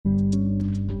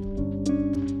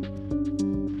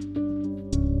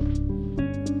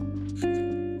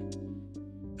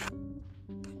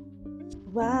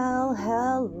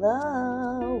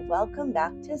welcome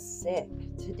back to Sick.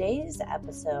 Today's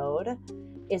episode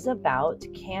is about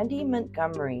Candy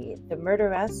Montgomery, the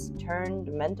murderess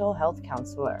turned mental health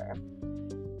counselor.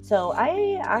 So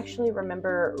I actually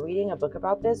remember reading a book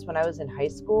about this when I was in high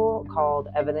school called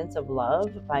Evidence of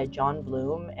Love by John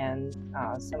Bloom and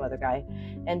some other guy,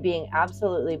 and being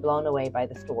absolutely blown away by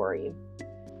the story.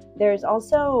 There's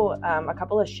also a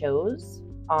couple of shows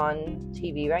on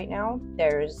TV right now.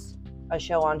 There's a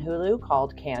show on Hulu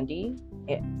called Candy.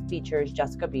 It features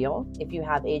Jessica Biel. If you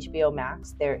have HBO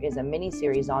Max, there is a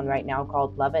mini-series on right now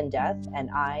called Love and Death, and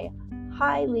I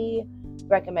highly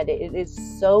recommend it. It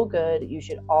is so good. You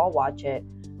should all watch it.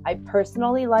 I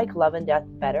personally like Love and Death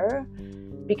better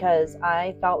because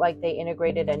I felt like they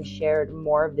integrated and shared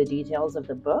more of the details of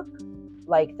the book,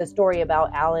 like the story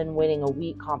about Alan winning a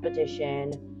wheat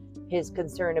competition, his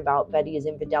concern about Betty's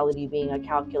infidelity being a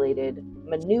calculated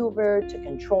maneuver to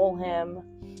control him,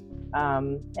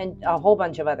 and a whole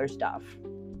bunch of other stuff.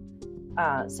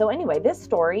 So anyway, this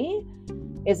story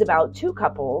is about two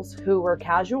couples who were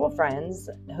casual friends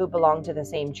who belonged to the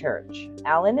same church,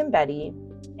 Alan and Betty,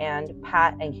 and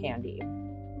Pat and Candy.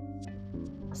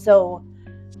 So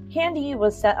Candy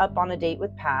was set up on a date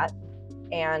with Pat,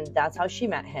 and that's how she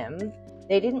met him.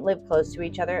 They didn't live close to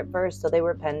each other at first, so they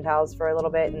were pen pals for a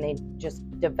little bit, and they just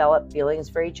developed feelings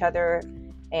for each other.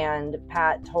 And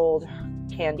Pat told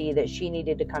Candy that she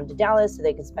needed to come to Dallas so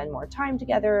they could spend more time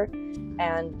together.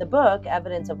 And the book,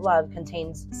 Evidence of Love,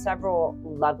 contains several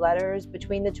love letters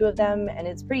between the two of them, and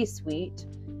it's pretty sweet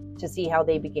to see how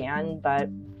they began, but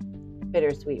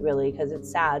bittersweet really, because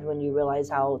it's sad when you realize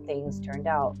how things turned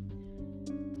out.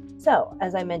 So,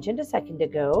 as I mentioned a second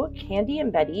ago, Candy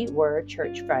and Betty were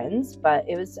church friends, but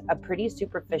it was a pretty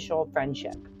superficial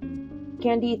friendship.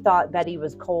 Candy thought Betty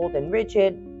was cold and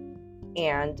rigid,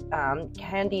 and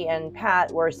Candy and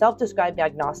Pat were self-described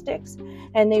agnostics,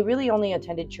 and they really only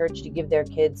attended church to give their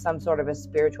kids some sort of a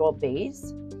spiritual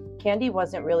base. Candy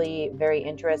wasn't really very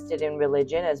interested in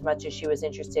religion as much as she was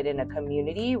interested in a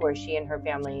community where she and her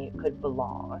family could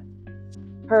belong.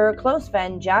 Her close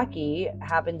friend Jackie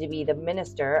happened to be the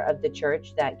minister of the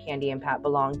church that Candy and Pat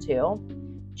belonged to.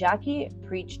 Jackie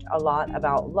preached a lot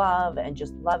about love and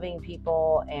just loving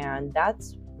people, and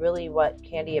that's really what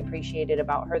Candy appreciated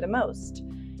about her the most.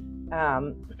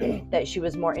 That she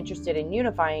was more interested in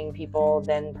unifying people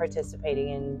than participating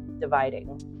in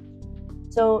dividing.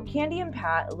 So Candy and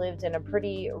Pat lived in a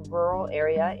pretty rural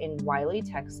area in Wiley,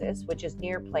 Texas, which is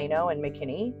near Plano and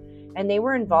McKinney, and they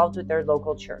were involved with their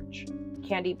local church.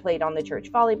 Candy played on the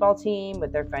church volleyball team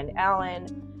with their friend Alan,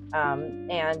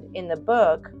 and in the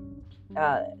book,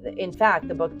 in fact,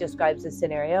 the book describes a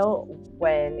scenario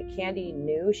when Candy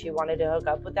knew she wanted to hook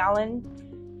up with Alan.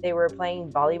 They were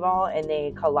playing volleyball and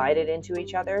they collided into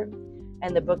each other.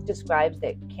 And the book describes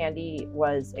that Candy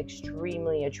was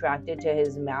extremely attracted to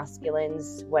his masculine,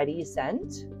 sweaty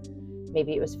scent.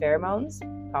 Maybe it was pheromones,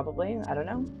 probably, I don't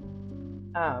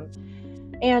know.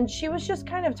 And she was just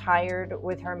kind of tired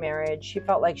with her marriage. She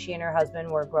felt like she and her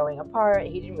husband were growing apart.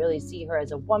 He didn't really see her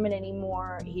as a woman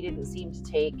anymore. He didn't seem to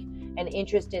take an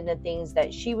interest in the things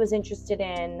that she was interested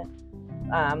in.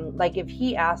 Like if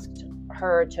he asked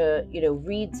her to,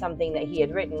 read something that he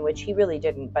had written, which he really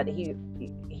didn't, but he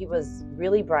was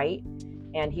really bright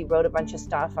and he wrote a bunch of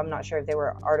stuff. I'm not sure if they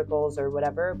were articles or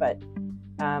whatever, but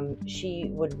she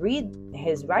would read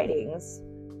his writings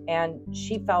and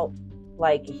she felt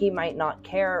like he might not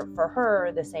care for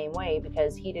her the same way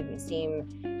because he didn't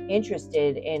seem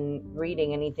interested in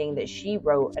reading anything that she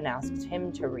wrote and asked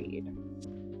him to read.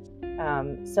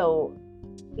 So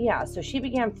she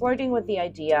began flirting with the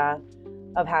idea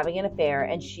of having an affair,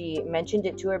 and she mentioned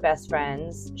it to her best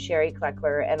friends, Sherry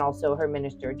Kleckler, and also her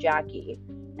minister, Jackie.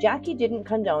 Jackie didn't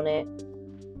condone it,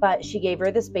 but she gave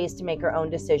her the space to make her own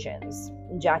decisions.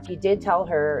 Jackie did tell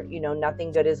her,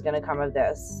 nothing good is going to come of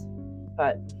this,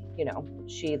 but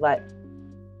she let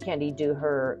Candy do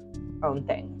her own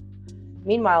thing.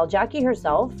 Meanwhile, Jackie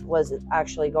herself was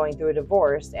actually going through a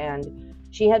divorce, and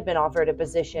she had been offered a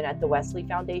position at the Wesley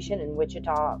Foundation in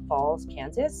Wichita Falls,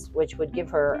 Kansas, which would give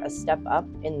her a step up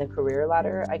in the career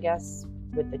ladder, I guess,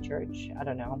 with the church. I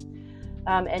don't know.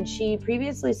 And she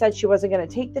previously said she wasn't going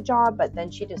to take the job, but then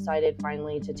she decided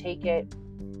finally to take it.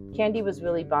 Candy was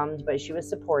really bummed, but she was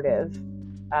supportive.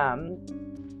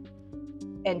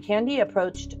 And Candy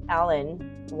approached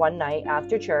Alan one night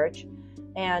after church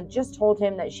and just told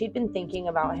him that she'd been thinking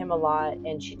about him a lot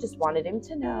and she just wanted him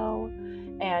to know.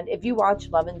 And if you watch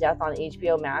Love and Death on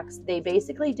HBO Max, they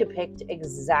basically depict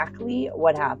exactly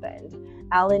what happened.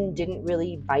 Alan didn't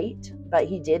really bite, but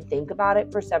he did think about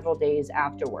it for several days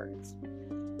afterwards.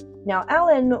 Now,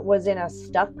 Alan was in a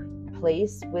stuck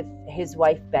place with his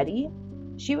wife, Betty.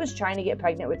 she was trying to get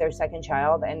pregnant with their second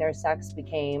child, and their sex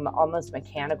became almost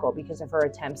mechanical because of her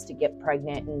attempts to get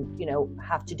pregnant and,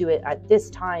 have to do it at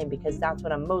this time because that's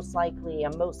when I'm most likely,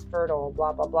 I'm most fertile,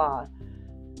 blah, blah, blah.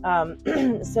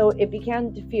 So it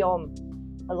began to feel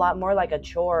a lot more like a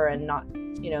chore and not,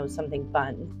 something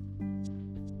fun.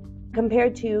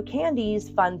 Compared to Candy's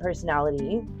fun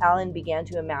personality, Alan began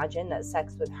to imagine that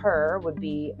sex with her would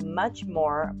be much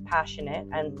more passionate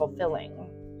and fulfilling.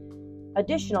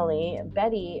 Additionally,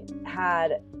 Betty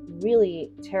had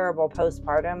really terrible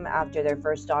postpartum after their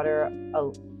first daughter,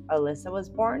 Alyssa, was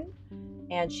born,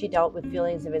 and she dealt with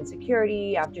feelings of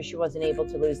insecurity after she wasn't able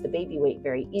to lose the baby weight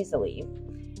very easily.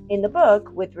 In the book,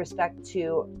 with respect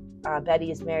to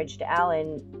Betty's marriage to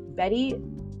Alan, Betty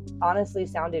honestly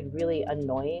sounded really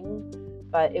annoying,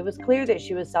 but it was clear that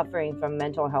she was suffering from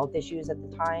mental health issues at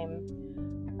the time.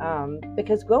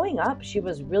 Because growing up, she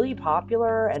was really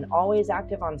popular and always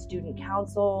active on student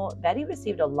council. Betty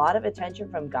received a lot of attention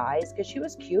from guys because she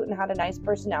was cute and had a nice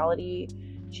personality.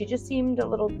 She just seemed a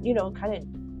little, kind of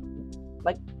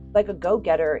like a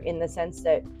go-getter in the sense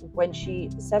that when she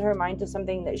set her mind to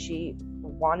something that she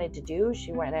wanted to do,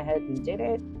 she went ahead and did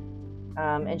it.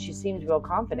 And she seemed real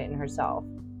confident in herself.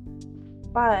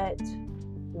 But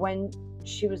when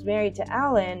she was married to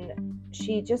Alan,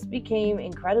 she just became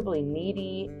incredibly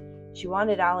needy. She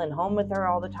wanted Alan home with her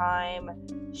all the time.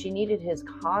 She needed his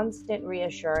constant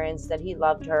reassurance that he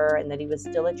loved her and that he was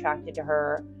still attracted to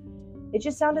her. It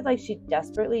just sounded like she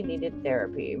desperately needed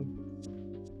therapy.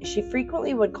 She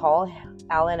frequently would call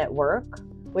Alan at work,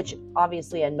 which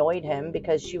obviously annoyed him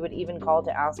because she would even call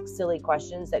to ask silly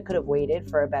questions that could have waited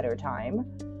for a better time.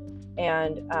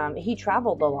 And he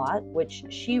traveled a lot, which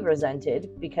she resented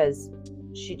because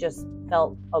she just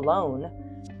felt alone,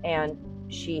 and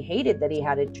she hated that he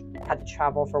had to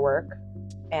travel for work.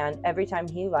 And every time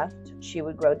he left, she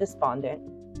would grow despondent.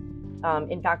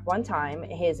 In fact, one time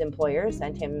his employer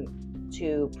sent him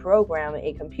to program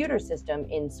a computer system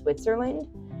in Switzerland,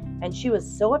 and she was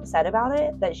so upset about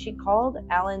it that she called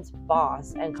Alan's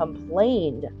boss and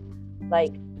complained.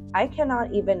 Like, I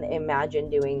cannot even imagine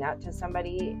doing that to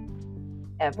somebody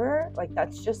ever. Like,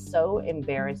 that's just so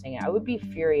embarrassing. I would be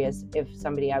furious if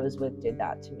somebody I was with did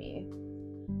that to me.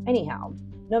 Anyhow,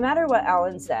 no matter what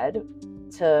Alan said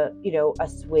to,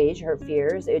 assuage her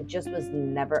fears, it just was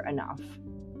never enough.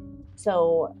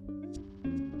 So,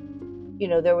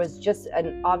 there was just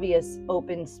an obvious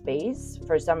open space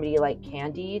for somebody like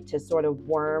Candy to sort of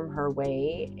worm her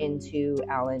way into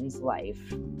Alan's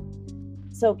life.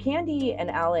 So Candy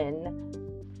and Alan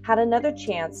had another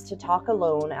chance to talk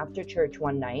alone after church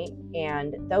one night,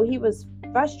 and though he was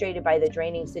frustrated by the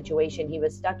draining situation he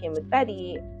was stuck in with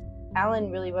Betty,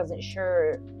 Alan really wasn't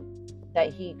sure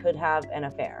that he could have an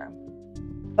affair.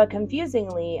 But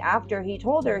confusingly, after he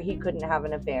told her he couldn't have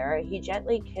an affair, he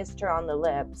gently kissed her on the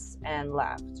lips and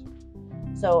left.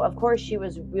 So, of course, she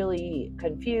was really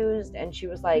confused, and she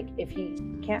was like, if he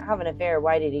can't have an affair,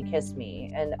 why did he kiss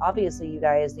me? And obviously, you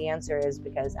guys, the answer is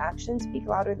because actions speak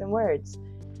louder than words.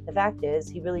 The fact is,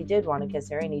 he really did want to kiss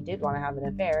her, and he did want to have an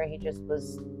affair. He just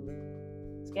was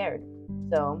scared.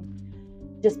 So,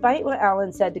 despite what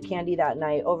Alan said to Candy that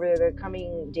night, over the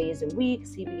coming days and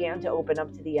weeks, he began to open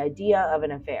up to the idea of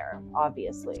an affair,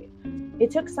 obviously.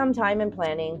 It took some time and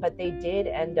planning, but they did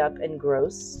end up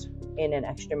engrossed in an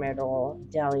extramarital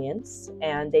dalliance,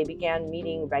 and they began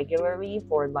meeting regularly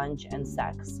for lunch and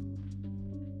sex.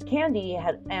 Candy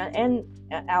and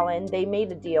Alan, they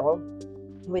made a deal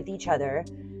with each other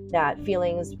that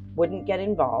feelings wouldn't get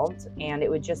involved, and it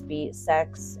would just be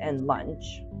sex and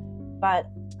lunch. But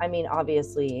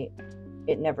obviously,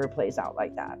 it never plays out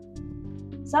like that.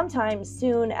 Sometime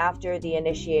soon after the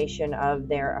initiation of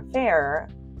their affair,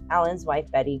 Alan's wife,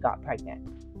 Betty, got pregnant.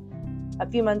 A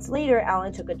few months later,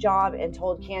 Alan took a job and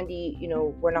told Candy,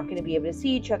 we're not going to be able to see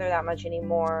each other that much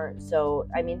anymore. So,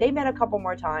 they met a couple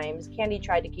more times. Candy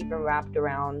tried to keep him wrapped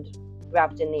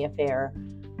in the affair.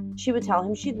 She would tell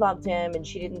him she loved him and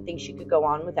she didn't think she could go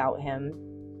on without him,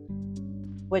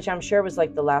 which I'm sure was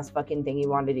like the last fucking thing he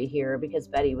wanted to hear, because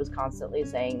Betty was constantly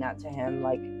saying that to him.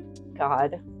 Like,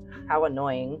 God, how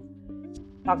annoying.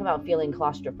 Talk about feeling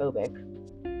claustrophobic.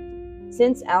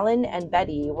 Since Alan and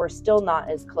Betty were still not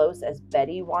as close as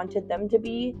Betty wanted them to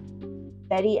be,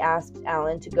 Betty asked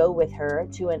Alan to go with her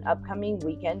to an upcoming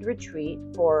weekend retreat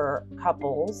for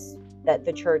couples that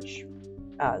the church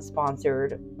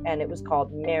sponsored, and it was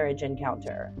called Marriage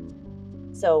Encounter.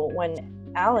 So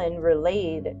when Alan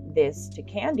relayed this to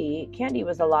Candy, Candy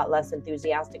was a lot less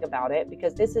enthusiastic about it,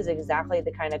 because this is exactly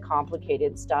the kind of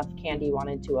complicated stuff Candy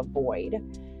wanted to avoid.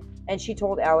 And she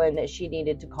told Alan that she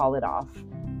needed to call it off.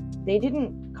 they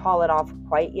didn't call it off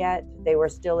quite yet. They were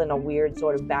still in a weird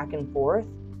sort of back and forth.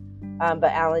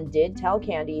 But Alan did tell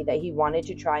Candy that he wanted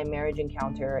to try marriage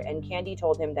encounter, and Candy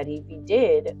told him that if he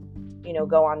did,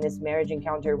 go on this marriage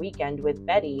encounter weekend with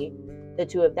Betty, the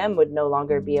two of them would no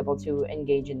longer be able to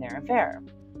engage in their affair.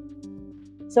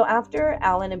 So after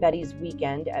Alan and Betty's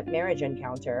weekend at marriage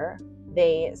encounter,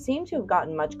 they seem to have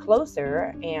gotten much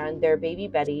closer, and their baby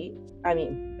Bethany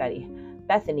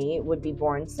would be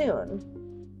born soon.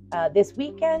 This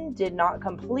weekend did not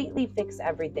completely fix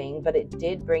everything, but it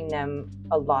did bring them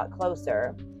a lot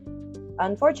closer.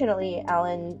 Unfortunately,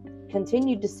 Alan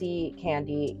continued to see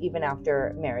Candy even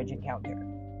after marriage encounter.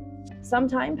 Some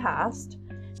time passed,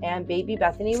 and baby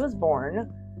Bethany was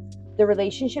born. The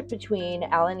relationship between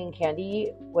Alan and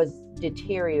Candy was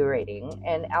deteriorating,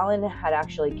 and Alan had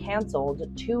actually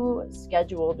canceled 2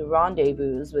 scheduled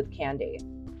rendezvous with Candy.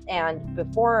 And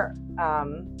before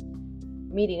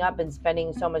meeting up and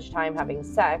spending so much time having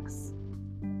sex,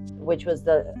 which was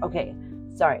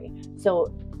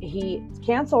so he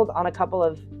canceled on a couple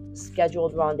of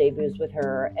scheduled rendezvous with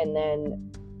her, and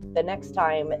then the next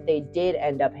time they did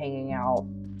end up hanging out,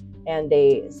 and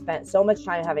they spent so much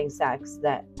time having sex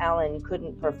that Alan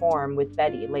couldn't perform with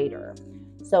Betty later.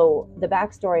 So the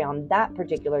backstory on that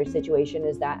particular situation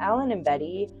is that Alan and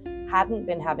Betty hadn't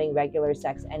been having regular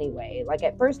sex anyway. Like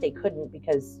at first they couldn't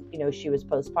because, she was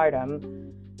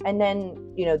postpartum. And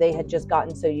then, they had just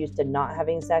gotten so used to not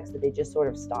having sex that they just sort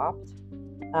of stopped.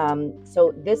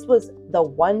 So this was the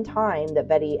one time that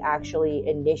Betty actually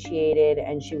initiated,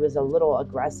 and she was a little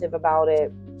aggressive about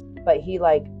it, but he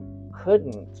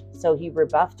couldn't. So he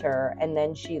rebuffed her, and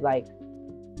then she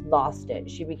lost it.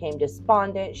 She became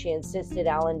despondent. She insisted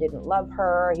Alan didn't love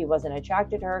her. He wasn't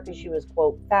attracted to her because she was,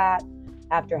 quote, fat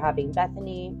after having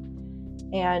Bethany.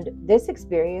 And this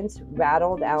experience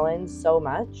rattled Alan so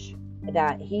much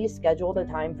that he scheduled a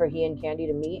time for he and Candy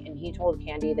to meet, and he told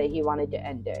Candy that he wanted to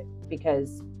end it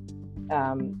because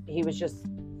he was just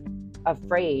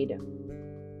afraid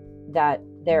that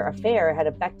their affair had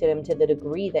affected him to the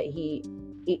degree that he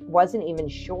wasn't even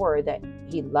sure that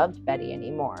he loved Betty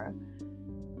anymore.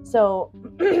 So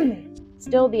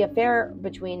still, the affair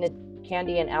between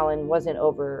Candy and Alan wasn't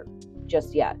over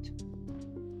just yet.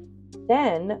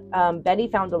 Then Betty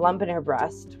found a lump in her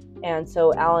breast, and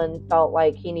so Alan felt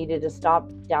like he needed to stop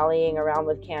dallying around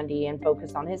with Candy and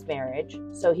focus on his marriage.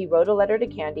 So he wrote a letter to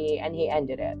Candy, and he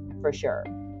ended it for sure.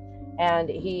 And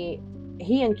he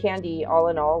and Candy, all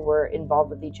in all, were involved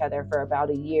with each other for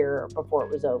about a year before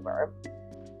it was over.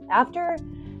 After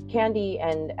Candy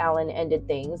and Alan ended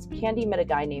things, Candy met a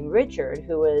guy named Richard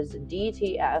who was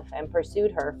DTF and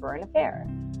pursued her for an affair.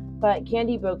 But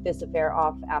Candy broke this affair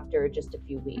off after just a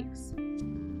few weeks.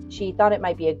 She thought it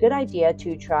might be a good idea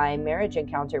to try marriage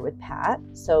encounter with Pat,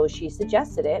 so she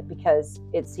suggested it because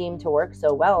it seemed to work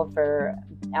so well for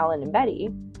Alan and Betty.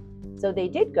 So they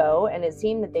did go, and it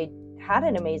seemed that they had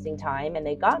an amazing time and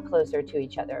they got closer to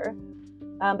each other.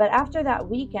 But after that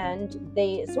weekend,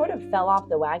 they sort of fell off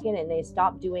the wagon, and they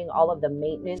stopped doing all of the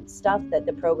maintenance stuff that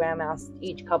the program asked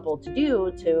each couple to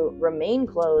do to remain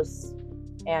close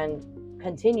and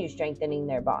continue strengthening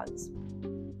their bonds.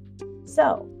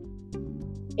 So,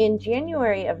 in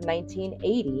January of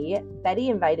 1980, Betty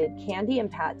invited Candy and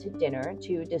Pat to dinner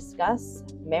to discuss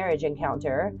marriage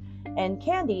encounter, and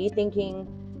Candy, thinking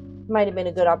might have been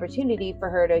a good opportunity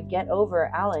for her to get over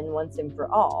Alan once and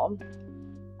for all,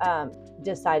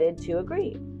 decided to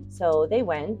agree. So they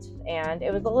went, and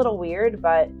it was a little weird,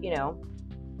 but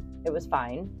it was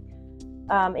fine.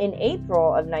 In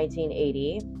April of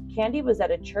 1980, Candy was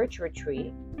at a church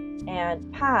retreat,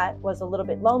 and Pat was a little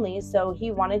bit lonely, so he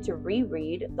wanted to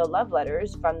reread the love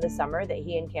letters from the summer that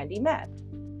he and Candy met.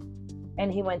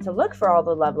 And he went to look for all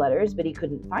the love letters, but he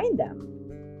couldn't find them.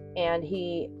 And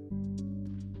he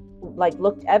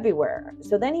looked everywhere.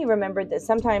 So then he remembered that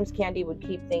sometimes Candy would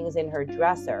keep things in her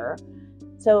dresser.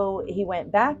 So he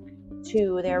went back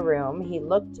to their room. He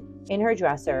looked in her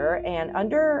dresser, and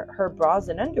under her bras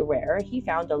and underwear, he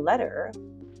found a letter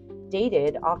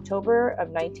dated October of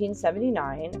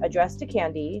 1979, addressed to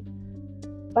Candy,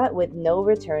 but with no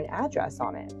return address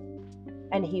on it.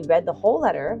 And he read the whole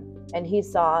letter, and he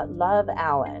saw "Love,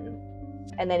 Alan."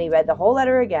 And then he read the whole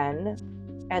letter again,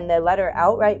 and the letter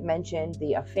outright mentioned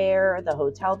the affair, the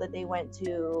hotel that they went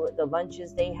to, the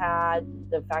lunches they had,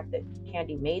 the fact that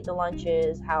Candy made the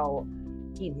lunches, how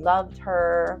he loved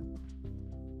her.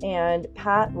 And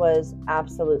Pat was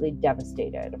absolutely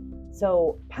devastated.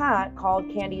 So Pat called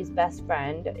Candy's best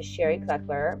friend, Sherry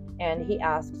Kleckler, and he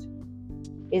asked,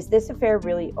 "Is this affair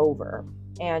really over?"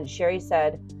 And Sherry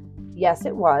said, yes,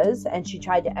 it was. And she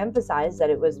tried to emphasize that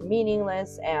it was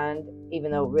meaningless, and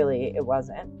even though really it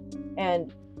wasn't.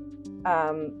 And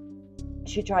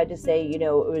she tried to say, it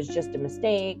was just a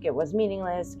mistake. It was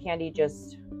meaningless. Candy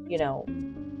just,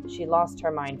 she lost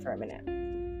her mind for a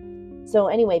minute. So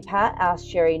anyway, Pat asked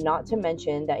Sherry not to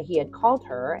mention that he had called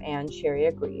her, and Sherry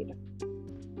agreed.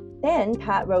 Then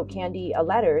Pat wrote Candy a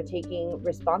letter taking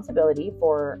responsibility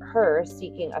for her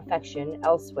seeking affection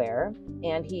elsewhere,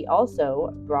 and he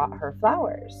also brought her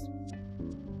flowers.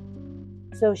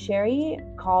 So Sherry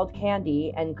called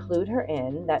Candy and clued her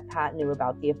in that Pat knew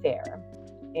about the affair.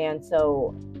 And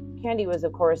so Candy was,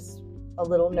 of course, a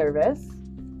little nervous.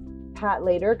 Pat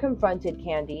later confronted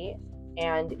Candy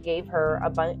and gave her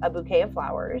a bouquet of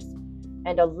flowers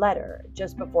and a letter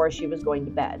just before she was going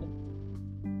to bed.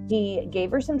 He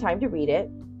gave her some time to read it,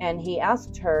 and he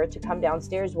asked her to come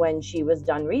downstairs when she was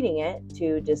done reading it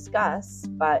to discuss,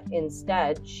 but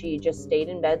instead she just stayed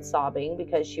in bed sobbing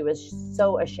because she was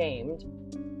so ashamed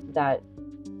that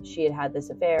she had had this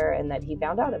affair and that he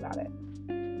found out about it.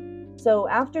 So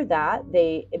after that,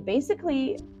 they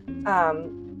basically,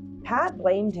 Pat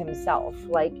blamed himself.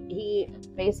 Like, he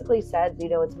basically said,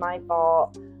 it's my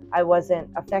fault. I wasn't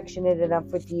affectionate enough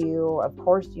with you. Of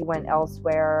course you went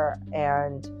elsewhere.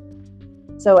 And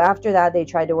so after that, they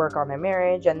tried to work on their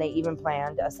marriage, and they even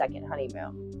planned a second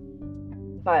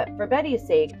honeymoon. But for Betty's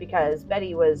sake, because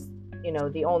Betty was,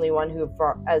 the only one who,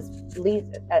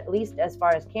 at least as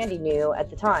far as Candy knew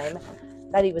at the time,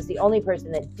 Betty was the only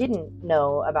person that didn't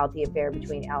know about the affair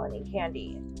between Alan and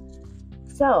Candy.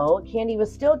 So Candy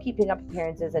was still keeping up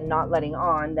appearances and not letting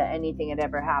on that anything had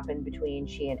ever happened between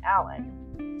she and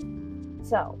Alan.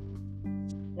 So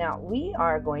now we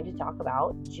are going to talk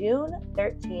about June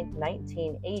 13th,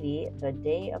 1980, the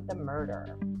day of the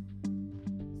murder.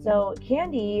 So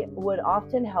Candy would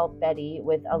often help Betty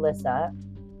with Alyssa,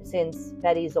 since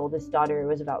Betty's oldest daughter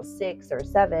was about 6 or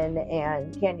 7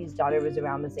 and Candy's daughter was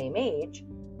around the same age.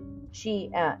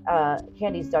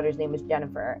 Candy's daughter's name was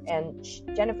Jennifer, and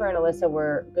Jennifer and Alyssa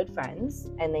were good friends,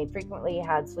 and they frequently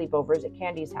had sleepovers at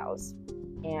Candy's house.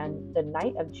 And the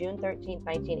night of June 13th,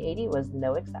 1980 was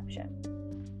no exception.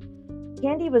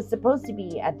 Candy was supposed to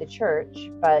be at the church,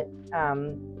 but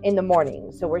in the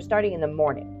morning. So we're starting in the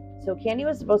morning. So Candy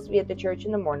was supposed to be at the church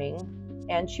in the morning,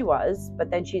 and she was,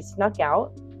 but then she snuck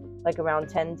out like around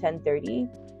 10:30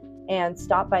 and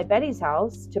stopped by Betty's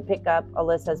house to pick up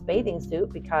Alyssa's bathing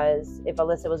suit, because if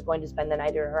Alyssa was going to spend the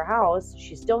night at her house,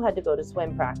 she still had to go to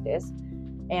swim practice,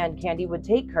 and Candy would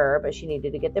take her, but she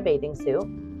needed to get the bathing suit.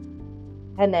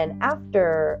 And then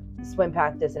after swim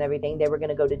practice and everything, they were going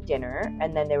to go to dinner,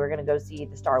 and then they were going to go see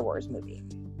the Star Wars movie.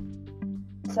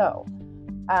 So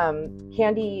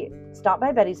Candy stopped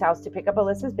by Betty's house to pick up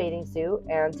Alyssa's bathing suit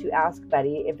and to ask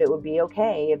Betty if it would be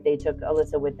okay if they took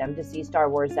Alyssa with them to see Star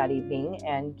Wars that evening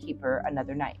and keep her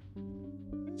another night.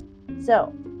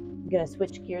 So I'm going to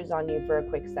switch gears on you for a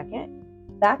quick second.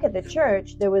 Back at the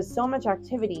church, there was so much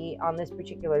activity on this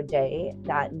particular day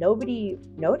that nobody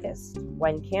noticed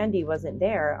when Candy wasn't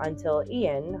there until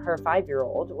Ian, her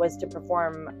 5-year-old, was to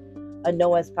perform a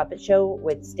Noah's puppet show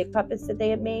with stick puppets that they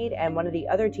had made, and one of the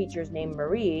other teachers named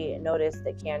Marie noticed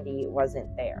that Candy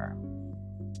wasn't there.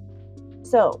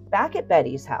 So back at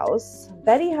Betty's house,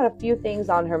 Betty had a few things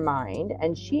on her mind,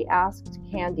 and she asked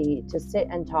Candy to sit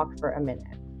and talk for a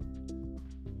minute.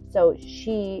 So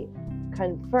she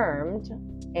confirmed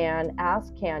and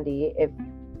asked Candy if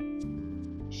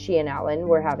she and Alan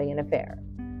were having an affair.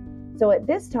 So at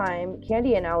this time,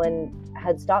 Candy and Alan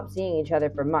had stopped seeing each other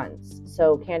for months.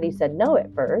 So Candy said no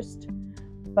at first,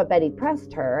 but Betty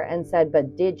pressed her and said,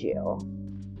 "But did you?"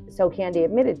 So Candy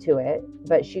admitted to it,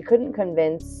 but she couldn't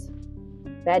convince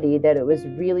Betty that it was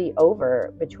really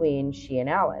over between she and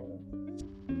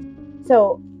Alan.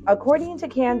 So according to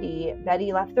Candy,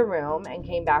 Betty left the room and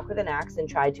came back with an axe and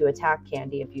tried to attack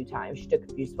Candy a few times. She took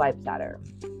a few swipes at her.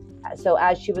 So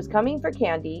as she was coming for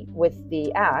Candy with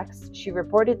the axe, she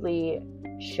reportedly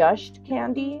shushed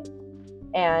Candy,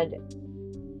 and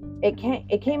it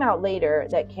came out later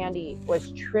that Candy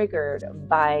was triggered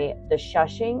by the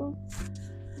shushing,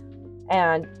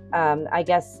 and I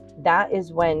guess that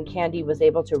is when Candy was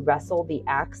able to wrestle the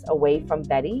axe away from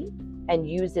Betty and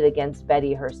use it against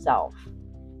Betty herself.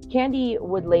 Candy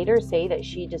would later say that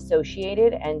she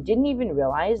dissociated and didn't even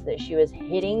realize that she was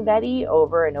hitting Betty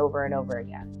over and over and over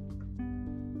again.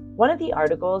 One of the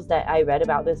articles that I read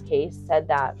about this case said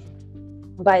that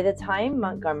by the time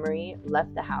Montgomery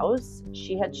left the house,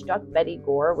 she had struck Betty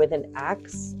Gore with an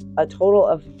axe a total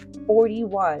of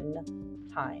 41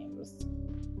 times.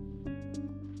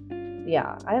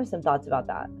 Yeah, I have some thoughts about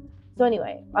that. So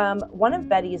anyway, one of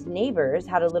Betty's neighbors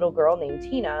had a little girl named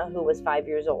Tina who was 5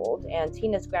 years old, and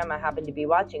Tina's grandma happened to be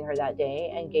watching her that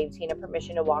day and gave Tina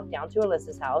permission to walk down to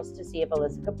Alyssa's house to see if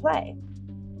Alyssa could play.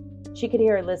 She could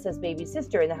hear Alyssa's baby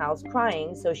sister in the house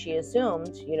crying, so she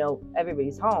assumed,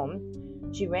 everybody's home.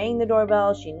 She rang the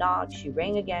doorbell, she knocked, she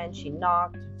rang again, she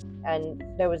knocked, and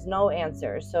there was no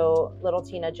answer, so little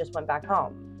Tina just went back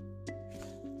home.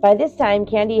 By this time,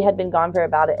 Candy had been gone for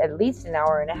about at least an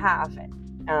hour and a half,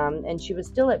 and she was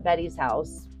still at Betty's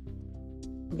house.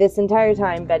 This entire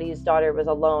time, Betty's daughter was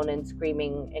alone and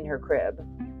screaming in her crib.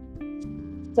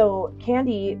 So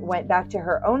Candy went back to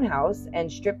her own house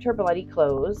and stripped her bloody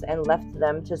clothes and left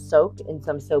them to soak in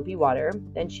some soapy water.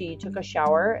 Then she took a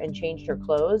shower and changed her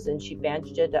clothes, and she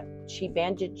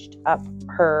bandaged up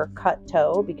her cut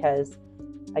toe because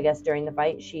I guess during the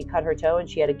fight she cut her toe and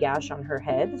she had a gash on her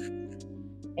head.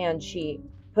 And she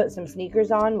put some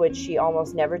sneakers on, which she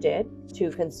almost never did,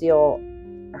 to conceal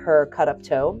her cut up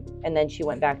toe, and then she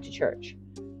went back to church.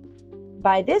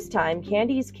 By this time,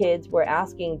 Candy's kids were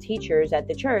asking teachers at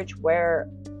the church, where's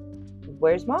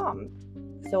mom?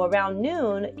 So around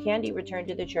noon, Candy returned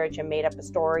to the church and made up a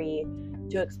story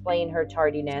to explain her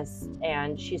tardiness,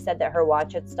 and she said that her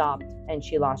watch had stopped and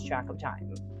she lost track of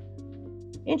time.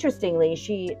 Interestingly,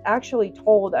 she actually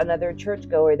told another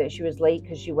churchgoer that she was late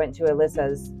because she went to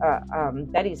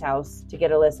Betty's house to get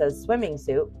Alyssa's swimming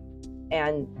suit,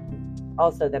 and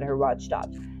also that her watch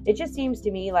stopped. It just seems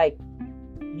to me like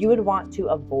you would want to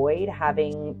avoid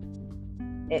having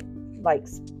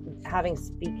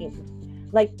speaking,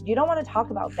 like you don't want to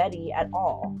talk about Betty at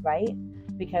all, right?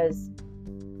 Because,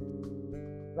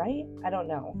 right? I don't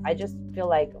know. I just feel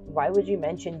like, why would you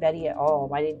mention Betty at all?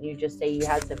 Why didn't you just say you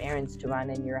had some errands to run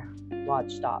and your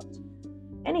watch stopped?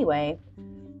 Anyway,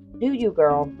 do you,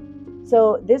 girl.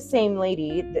 So this same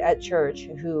lady at church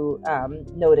who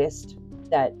noticed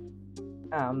that,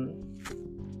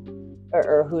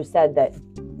 or who said that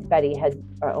Betty had,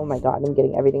 oh my God, I'm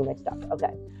getting everything mixed up.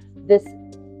 Okay. This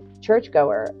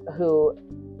churchgoer who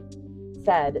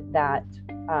said that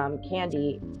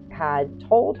Candy had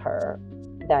told her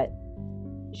that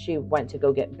she went to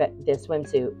go get this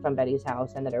swimsuit from Betty's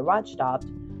house and that her watch stopped,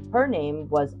 her name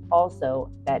was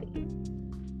also Betty.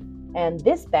 And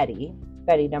this Betty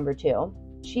number 2,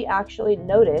 she actually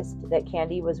noticed that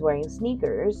Candy was wearing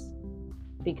sneakers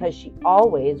because she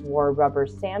always wore rubber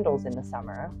sandals in the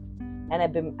summer and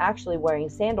had been actually wearing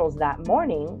sandals that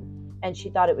morning, and she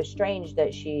thought it was strange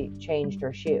that she changed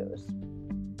her shoes.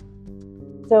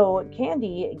 So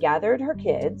Candy gathered her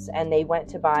kids and they went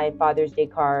to buy Father's Day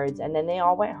cards, and then they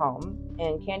all went home,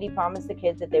 and Candy promised the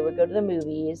kids that they would go to the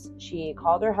movies. She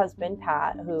called her husband,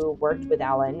 Pat, who worked with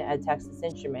Alan at Texas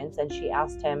Instruments, and she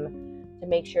asked him to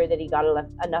make sure that he got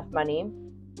enough money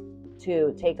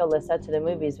to take Alyssa to the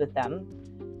movies with them.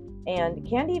 And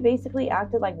Candy basically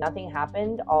acted like nothing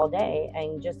happened all day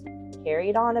and just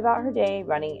carried on about her day,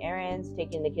 running errands,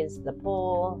 taking the kids to the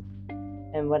pool,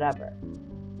 and whatever.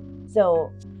 So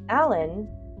Alan,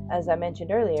 as I mentioned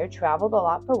earlier, traveled a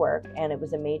lot for work, and it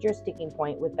was a major sticking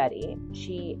point with Betty.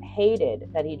 She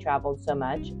hated that he traveled so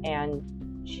much, and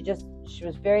she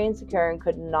was very insecure and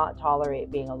could not tolerate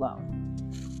being alone.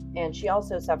 And she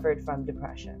also suffered from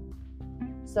depression.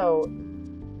 So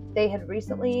they had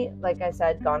recently, like I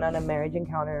said, gone on a marriage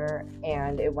encounter,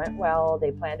 and it went well.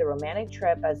 They planned a romantic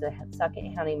trip as a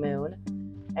second honeymoon.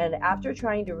 And after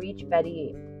trying to reach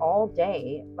Betty all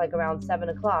day, like around 7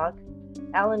 o'clock,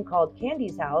 Alan called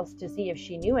Candy's house to see if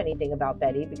she knew anything about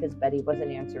Betty because Betty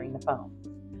wasn't answering the phone.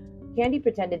 Candy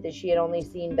pretended that she had only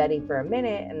seen Betty for a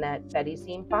minute and that Betty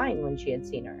seemed fine when she had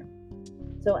seen her.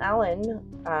 So Alan,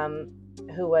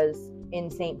 who was in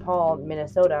St. Paul,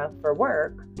 Minnesota for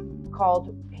work,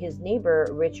 called his neighbor,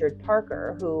 Richard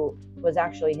Parker, who was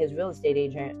actually his real estate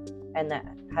agent and that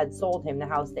had sold him the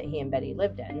house that he and Betty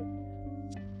lived in.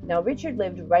 Now, Richard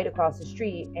lived right across the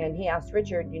street, and he asked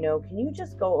Richard, can you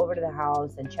just go over to the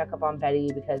house and check up on Betty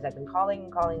because I've been calling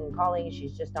and calling and calling.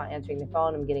 She's just not answering the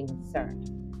phone. I'm getting concerned.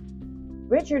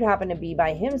 Richard happened to be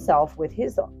by himself with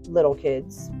his little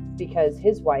kids because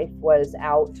his wife was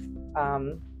out,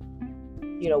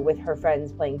 with her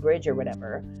friends playing bridge or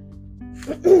whatever.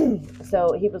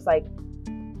 So he was like,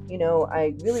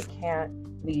 I really can't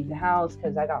leave the house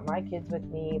because I got my kids with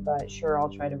me, but sure, I'll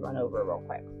try to run over real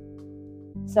quick.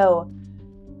 So,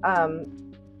 Alan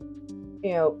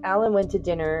went to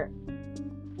dinner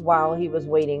while he was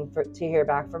waiting to hear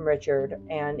back from Richard,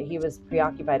 and he was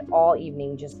preoccupied all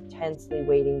evening, just tensely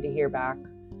waiting to hear back.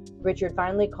 Richard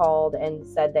finally called and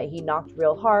said that he knocked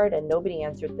real hard and nobody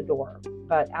answered the door.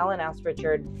 But Alan asked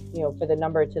Richard, for the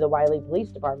number to the Wiley Police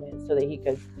Department so that he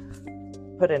could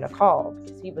put in a call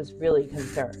because he was really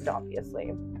concerned,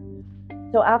 obviously.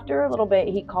 So after a little bit,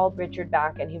 he called Richard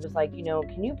back and he was like,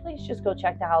 can you please just go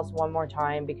check the house one more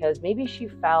time because maybe she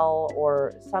fell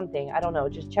or something. I don't know.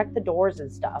 Just check the doors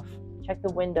and stuff. Check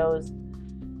the windows.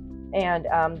 And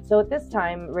so at this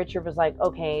time, Richard was like,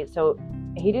 okay, so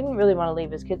he didn't really want to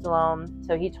leave his kids alone.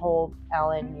 So he told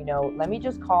Alan, let me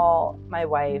just call my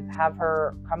wife, have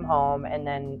her come home. And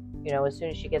then, as soon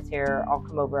as she gets here, I'll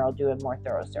come over. I'll do a more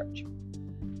thorough search.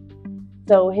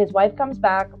 So his wife comes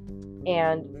back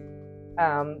and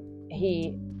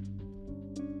he,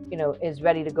 is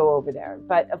ready to go over there.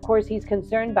 But of course, he's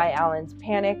concerned by Alan's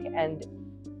panic, and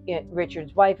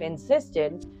Richard's wife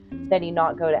insisted that he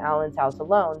not go to Alan's house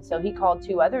alone. So he called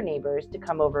 2 other neighbors to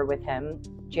come over with him,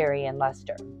 Jerry and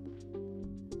Lester.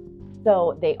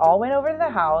 So they all went over to the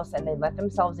house and they let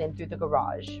themselves in through the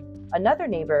garage. Another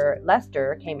neighbor,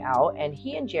 Lester, came out and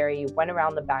he and Jerry went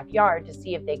around the backyard to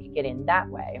see if they could get in that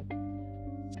way.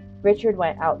 Richard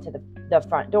went out to the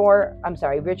front door.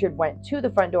 Richard went to the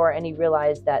front door and he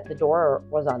realized that the door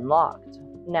was unlocked.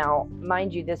 Now,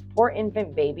 mind you, this poor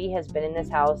infant baby has been in this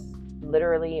house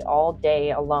literally all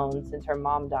day alone since her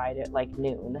mom died at like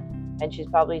noon. And she's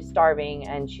probably starving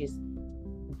and she's,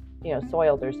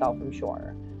 soiled herself, I'm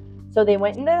sure. So they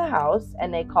went into the house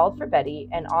and they called for Betty.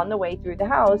 And on the way through the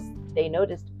house, they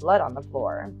noticed blood on the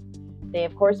floor. They,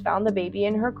 of course, found the baby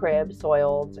in her crib,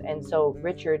 soiled. And so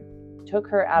Richard took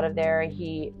her out of there.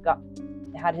 He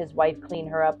had his wife clean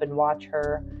her up and watch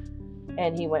her,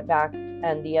 and he went back,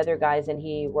 and the other guys and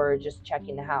he were just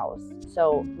checking the house.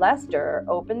 So Lester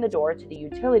opened the door to the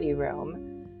utility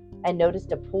room and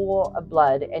noticed a pool of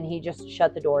blood, and he just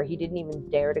shut the door. He didn't even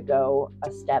dare to go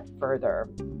a step further.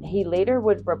 He later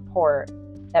would report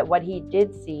that what he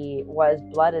did see was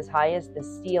blood as high as the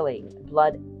ceiling,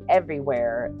 blood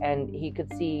everywhere, and he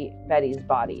could see Betty's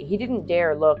body. He didn't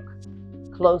dare look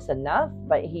close enough,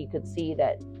 but he could see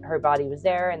that her body was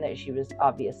there and that she was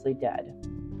obviously dead.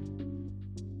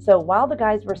 So while the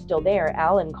guys were still there,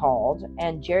 Alan called,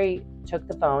 and Jerry took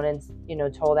the phone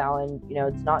and, told Alan,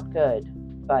 it's not good,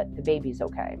 but the baby's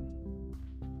okay.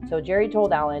 So Jerry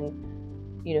told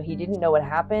Alan, he didn't know what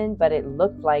happened, but it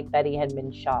looked like Betty had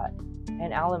been shot.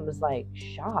 And Alan was like,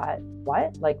 shot?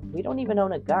 What? Like, we don't even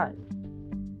own a gun.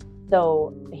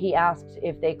 So he asked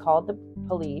if they called the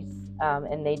police,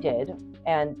 and they did.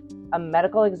 And a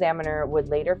medical examiner would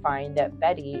later find that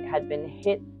Betty had been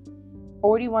hit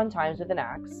 41 times with an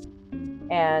axe,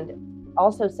 and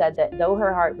also said that though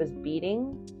her heart was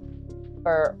beating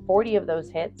for 40 of those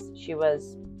hits, she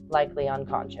was likely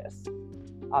unconscious,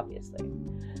 obviously.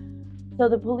 So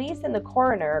the police and the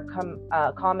coroner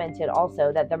commented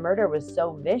also that the murder was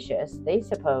so vicious, they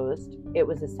supposed it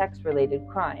was a sex-related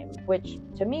crime, which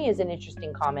to me is an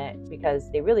interesting comment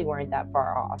because they really weren't that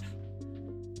far off.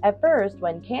 At first,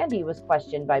 when Candy was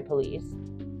questioned by police,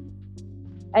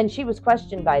 and she was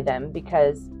questioned by them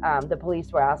because the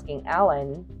police were asking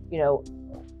Alan,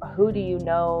 who do you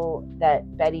know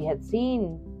that Betty had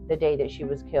seen the day that she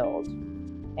was killed?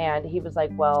 And he was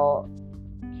like, well,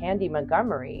 Candy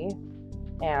Montgomery.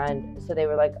 And so they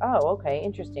were like, oh, okay,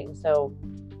 interesting. So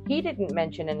he didn't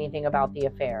mention anything about the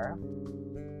affair.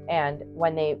 And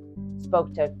when they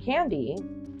spoke to Candy,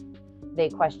 they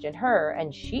questioned her,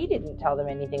 and she didn't tell them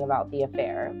anything about the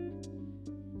affair.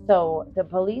 So the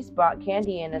police brought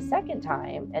Candy in a second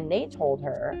time, and they told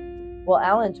her, well,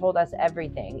 Alan told us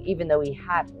everything, even though he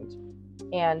hadn't.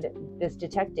 And this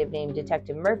detective named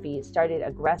Detective Murphy started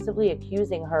aggressively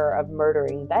accusing her of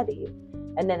murdering Betty.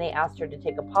 And then they asked her to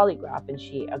take a polygraph, and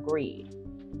she agreed.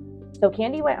 So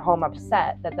Candy went home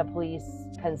upset that the police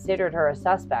considered her a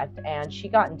suspect, and she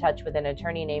got in touch with an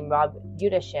attorney named Rob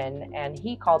Udishin, and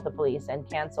he called the police and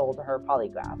canceled her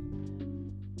polygraph.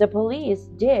 The police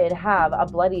did have a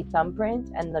bloody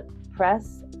thumbprint, and the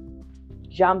press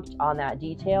jumped on that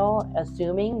detail,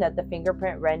 assuming that the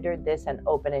fingerprint rendered this an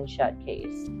open and shut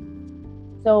case.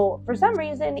 So for some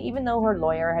reason, even though her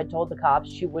lawyer had told the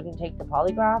cops she wouldn't take the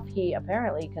polygraph, he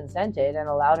apparently consented and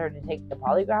allowed her to take the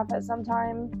polygraph at some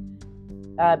time.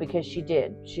 Because she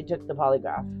did. She took the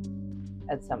polygraph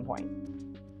at some point.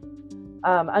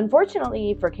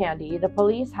 Unfortunately for Candy, the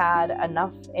police had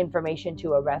enough information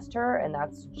to arrest her, and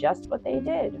that's just what they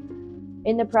did.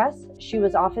 In the press, she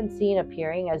was often seen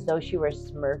appearing as though she were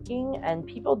smirking, and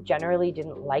people generally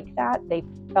didn't like that. They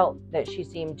felt that she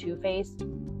seemed two-faced.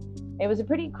 It was a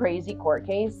pretty crazy court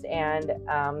case, and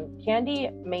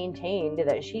Candy maintained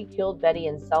that she killed Betty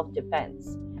in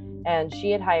self-defense. And she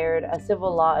had hired a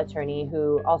civil law attorney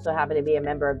who also happened to be a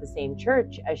member of the same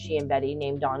church as she and Betty,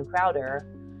 named Don Crowder,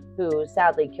 who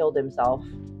sadly killed himself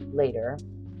later.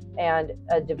 and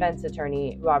a defense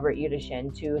attorney, Robert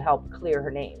Yudishin, to help clear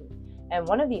her name. And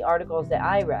one of the articles that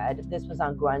I read, this was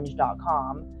on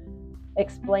grunge.com,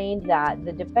 explained that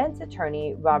the defense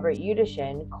attorney, Robert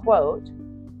Yudishin, quote,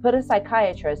 put a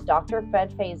psychiatrist, Dr.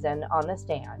 Fred Faison, on the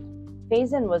stand.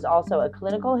 Faison was also a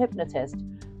clinical hypnotist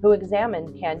who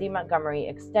examined Candy Montgomery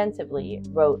extensively,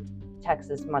 wrote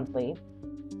Texas Monthly.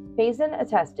 Faison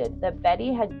attested that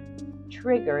Betty had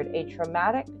triggered a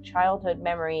traumatic childhood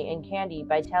memory in Candy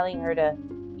by telling her to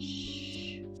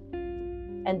shh.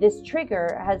 And this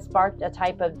trigger had sparked a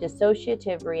type of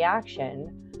dissociative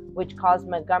reaction which caused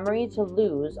Montgomery to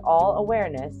lose all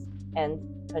awareness and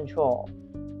control.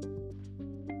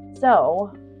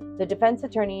 So, the defense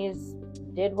attorneys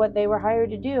did what they were hired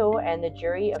to do, and the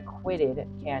jury acquitted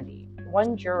Candy.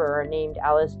 One juror named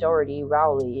Alice Doherty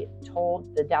Rowley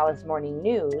told the Dallas Morning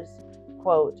News,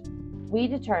 quote, we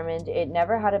determined it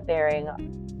never had a bearing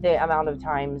the amount of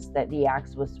times that the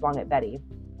axe was swung at Betty.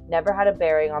 Never had a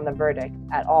bearing on the verdict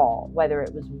at all, whether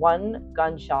it was one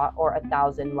gunshot or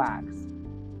 1,000 whacks.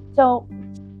 So,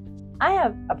 I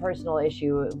have a personal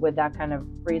issue with that kind of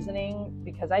reasoning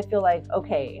because I feel like,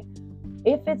 okay,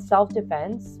 if it's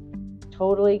self-defense,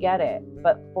 totally get it.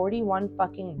 But 41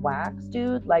 fucking whacks,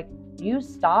 dude, like, you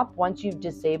stop once you've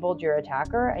disabled your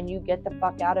attacker and you get the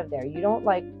fuck out of there. You don't,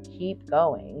 like, keep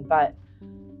going. But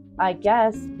I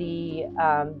guess the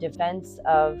defense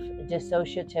of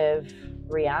dissociative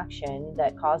reaction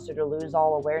that caused her to lose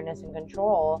all awareness and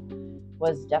control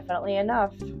was definitely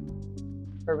enough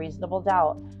for reasonable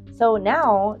doubt. So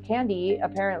now Candy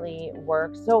apparently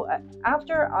works. So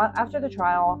after the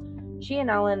trial, she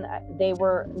and Alan, they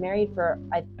were married for,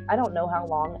 I don't know how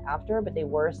long after, but they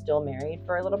were still married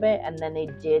for a little bit. And then they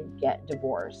did get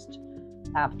divorced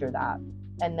after that.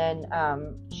 And then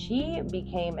she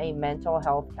became a mental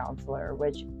health counselor,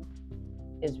 which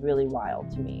is really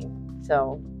wild to me.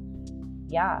 So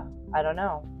yeah, I don't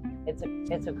know.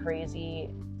 It's a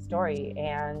crazy story.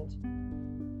 And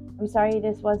I'm sorry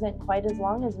this wasn't quite as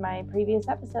long as my previous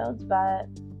episodes, but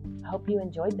I hope you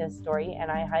enjoyed this story,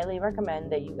 and I highly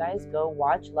recommend that you guys go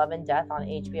watch Love and Death on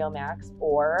HBO Max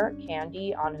or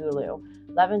Candy on Hulu.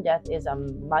 Love and Death is a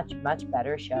much, much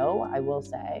better show, I will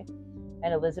say.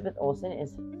 And Elizabeth Olsen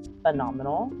is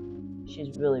phenomenal.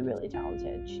 She's really, really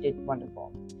talented. She did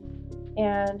wonderful.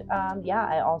 And yeah,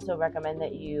 I also recommend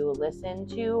that you listen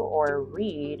to or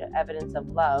read Evidence of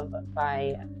Love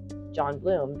by John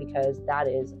Bloom, because that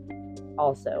is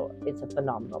also, it's a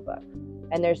phenomenal book.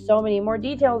 And there's so many more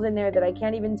details in there that I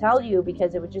can't even tell you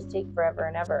because it would just take forever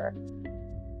and ever.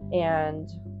 And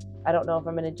I don't know if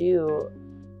I'm going to do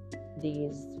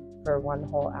these for one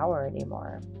whole hour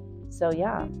anymore. So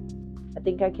yeah, I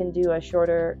think I can do a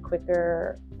shorter,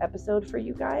 quicker episode for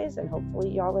you guys, and hopefully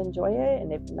y'all enjoy it.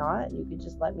 And if not, you can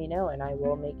just let me know and I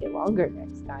will make it longer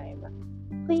next time.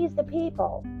 Please the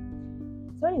people.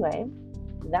 So anyway,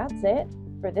 that's it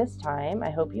for this time. I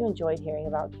hope you enjoyed hearing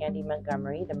about Candy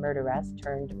Montgomery, the murderess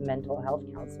turned mental health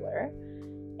counselor.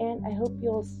 And I hope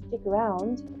you'll stick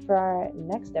around for our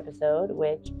next episode,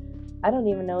 which I don't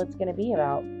even know what it's going to be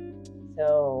about.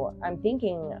 So I'm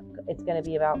thinking it's going to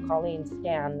be about Colleen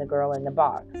Stan, the girl in the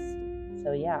box.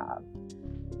 So yeah,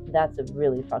 that's a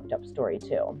really fucked up story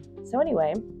too. So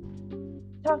anyway,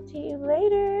 talk to you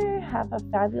later. Have a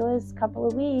fabulous couple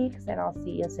of weeks, and I'll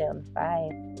see you soon.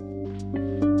 Bye.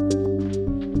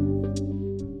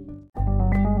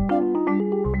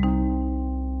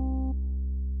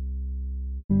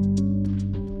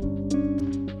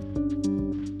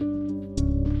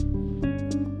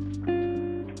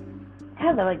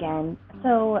 Hello again.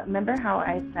 So remember how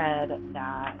I said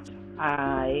that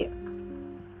I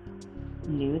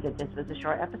knew that this was a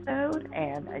short episode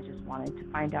and I just wanted to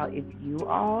find out if you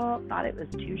all thought it was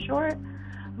too short?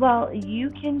 Well, you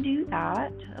can do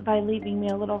that by leaving me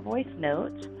a little voice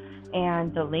note,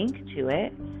 and the link to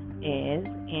it is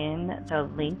in the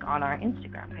link on our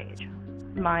Instagram page.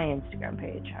 My Instagram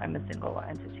page. I'm a single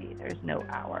entity. There's no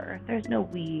our. There's no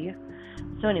we.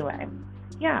 So anyway,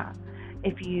 yeah.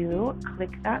 If you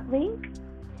click that link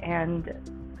and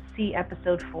see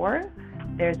episode 4,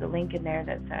 there's a link in there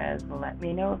that says, let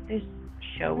me know if this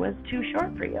show was too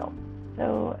short for you.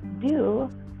 So do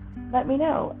let me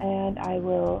know, and I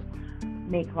will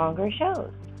make longer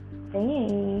shows.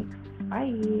 Thanks.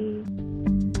 Bye.